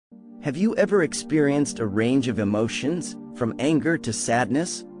Have you ever experienced a range of emotions, from anger to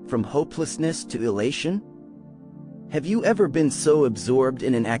sadness, from hopelessness to elation? Have you ever been so absorbed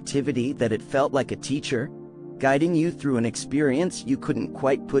in an activity that it felt like a teacher, guiding you through an experience you couldn't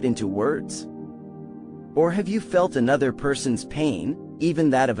quite put into words? Or have you felt another person's pain, even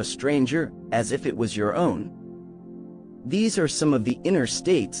that of a stranger, as if it was your own? These are some of the inner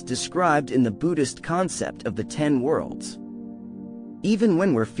states described in the Buddhist concept of the 10 worlds. Even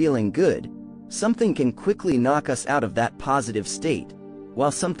when we're feeling good, something can quickly knock us out of that positive state,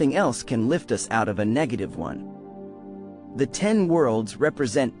 while something else can lift us out of a negative one. The 10 worlds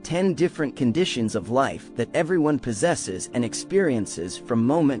represent 10 different conditions of life that everyone possesses and experiences from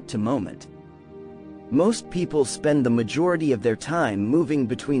moment to moment. Most people spend the majority of their time moving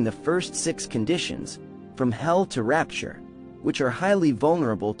between the first 6 conditions, from hell to rapture, which are highly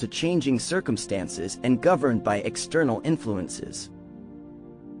vulnerable to changing circumstances and governed by external influences.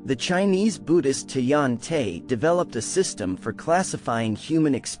 The Chinese Buddhist Tian Te developed a system for classifying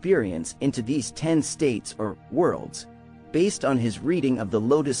human experience into these 10 states or worlds, based on his reading of the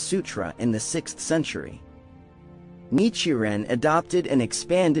Lotus Sutra in the 6th century. Nichiren adopted and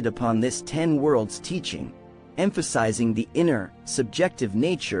expanded upon this 10 worlds teaching, emphasizing the inner, subjective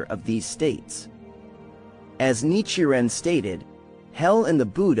nature of these states. As Nichiren stated, hell and the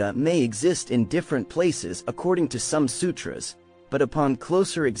Buddha may exist in different places according to some sutras, but upon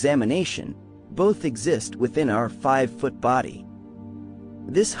closer examination, both exist within our 5-foot body.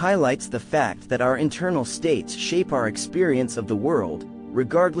 This highlights the fact that our internal states shape our experience of the world,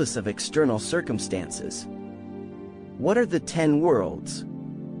 regardless of external circumstances. What are the 10 worlds?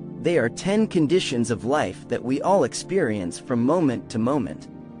 They are 10 conditions of life that we all experience from moment to moment.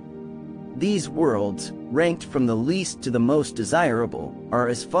 These worlds, ranked from the least to the most desirable, are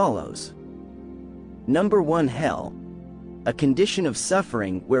as follows. Number 1, hell. A condition of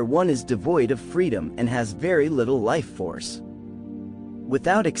suffering where one is devoid of freedom and has very little life force.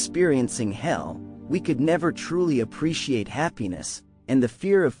 Without experiencing hell, we could never truly appreciate happiness, and the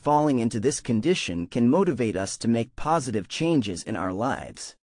fear of falling into this condition can motivate us to make positive changes in our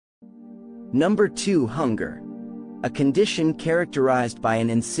lives. Number 2, hunger. A condition characterized by an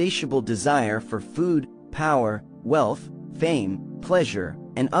insatiable desire for food, power, wealth, fame, pleasure,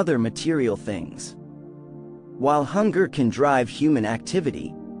 and other material things. While hunger can drive human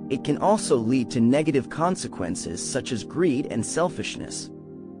activity, it can also lead to negative consequences such as greed and selfishness.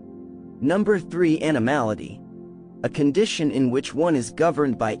 Number 3, animality. A condition in which one is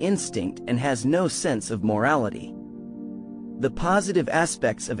governed by instinct and has no sense of morality. The positive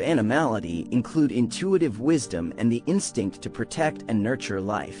aspects of animality include intuitive wisdom and the instinct to protect and nurture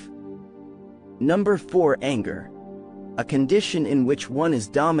life. Number 4, anger. A condition in which one is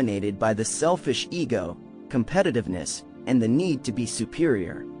dominated by the selfish ego, competitiveness, and the need to be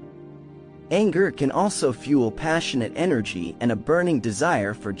superior. Anger can also fuel passionate energy and a burning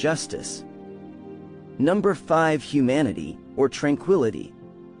desire for justice. Number 5, humanity, or tranquility.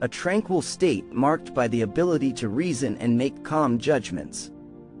 A tranquil state marked by the ability to reason and make calm judgments.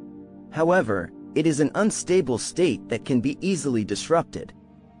 However, it is an unstable state that can be easily disrupted.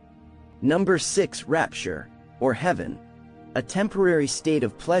 Number 6, rapture, or heaven. A temporary state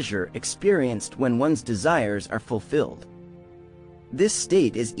of pleasure experienced when one's desires are fulfilled. This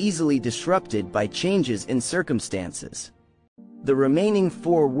state is easily disrupted by changes in circumstances. The remaining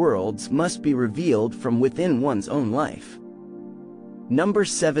 4 worlds must be revealed from within one's own life. Number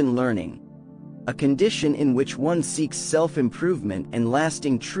 7, learning. A condition in which one seeks self-improvement and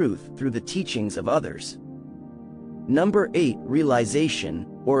lasting truth through the teachings of others. Number 8, realization,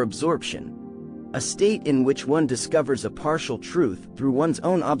 or absorption. A state in which one discovers a partial truth through one's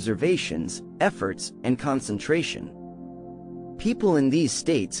own observations, efforts, and concentration. People in these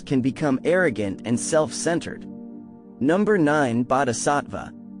states can become arrogant and self-centered. Number 9,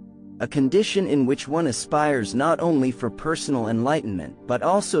 bodhisattva. A condition in which one aspires not only for personal enlightenment but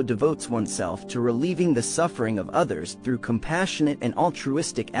also devotes oneself to relieving the suffering of others through compassionate and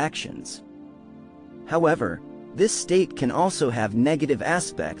altruistic actions. However, this state can also have negative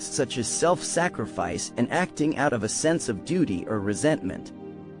aspects such as self-sacrifice and acting out of a sense of duty or resentment.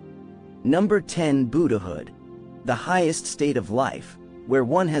 Number 10, Buddhahood. The highest state of life, where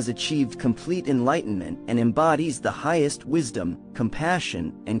one has achieved complete enlightenment and embodies the highest wisdom,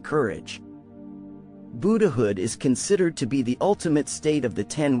 compassion, and courage. Buddhahood is considered to be the ultimate state of the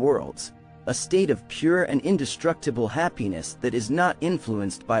 10 worlds, a state of pure and indestructible happiness that is not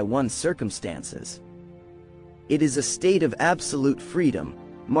influenced by one's circumstances. It is a state of absolute freedom,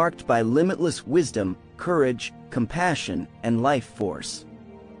 marked by limitless wisdom, courage, compassion, and life force.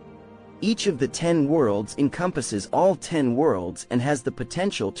 Each of the 10 worlds encompasses all 10 worlds and has the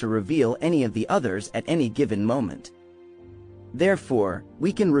potential to reveal any of the others at any given moment. Therefore,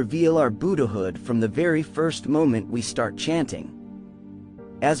 we can reveal our Buddhahood from the very first moment we start chanting.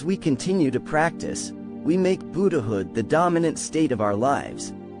 As we continue to practice, we make Buddhahood the dominant state of our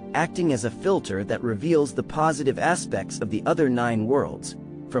lives, acting as a filter that reveals the positive aspects of the other 9 worlds,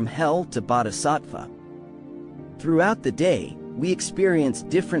 from hell to bodhisattva. Throughout the day, we experience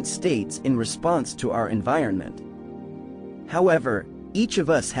different states in response to our environment. However, each of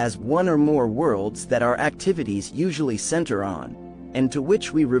us has one or more worlds that our activities usually center on, and to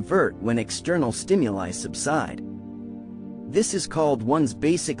which we revert when external stimuli subside. This is called one's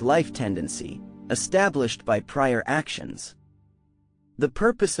basic life tendency, established by prior actions. The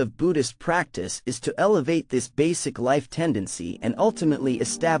purpose of Buddhist practice is to elevate this basic life tendency and ultimately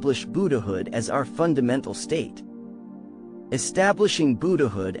establish Buddhahood as our fundamental state. Establishing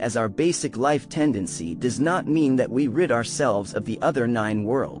Buddhahood as our basic life tendency does not mean that we rid ourselves of the other 9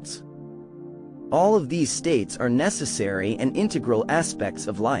 worlds. All of these states are necessary and integral aspects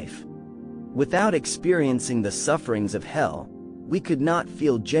of life. Without experiencing the sufferings of hell, we could not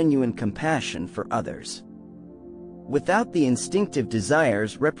feel genuine compassion for others. Without the instinctive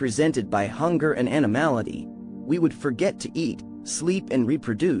desires represented by hunger and animality, we would forget to eat, sleep and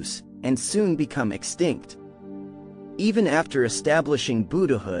reproduce, and soon become extinct. Even after establishing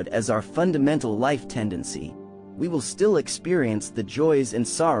Buddhahood as our fundamental life tendency, we will still experience the joys and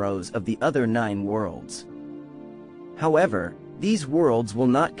sorrows of the other 9 worlds. However, these worlds will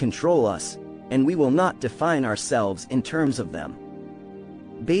not control us, and we will not define ourselves in terms of them.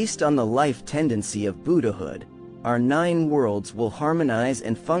 Based on the life tendency of Buddhahood, our 9 worlds will harmonize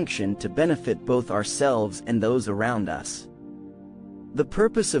and function to benefit both ourselves and those around us. The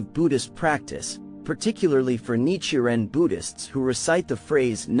purpose of Buddhist practice, particularly for Nichiren Buddhists who recite the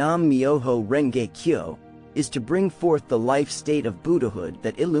phrase Nam Myoho Renge Kyo, is to bring forth the life state of Buddhahood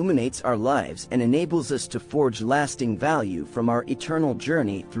that illuminates our lives and enables us to forge lasting value from our eternal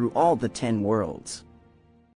journey through all the 10 worlds.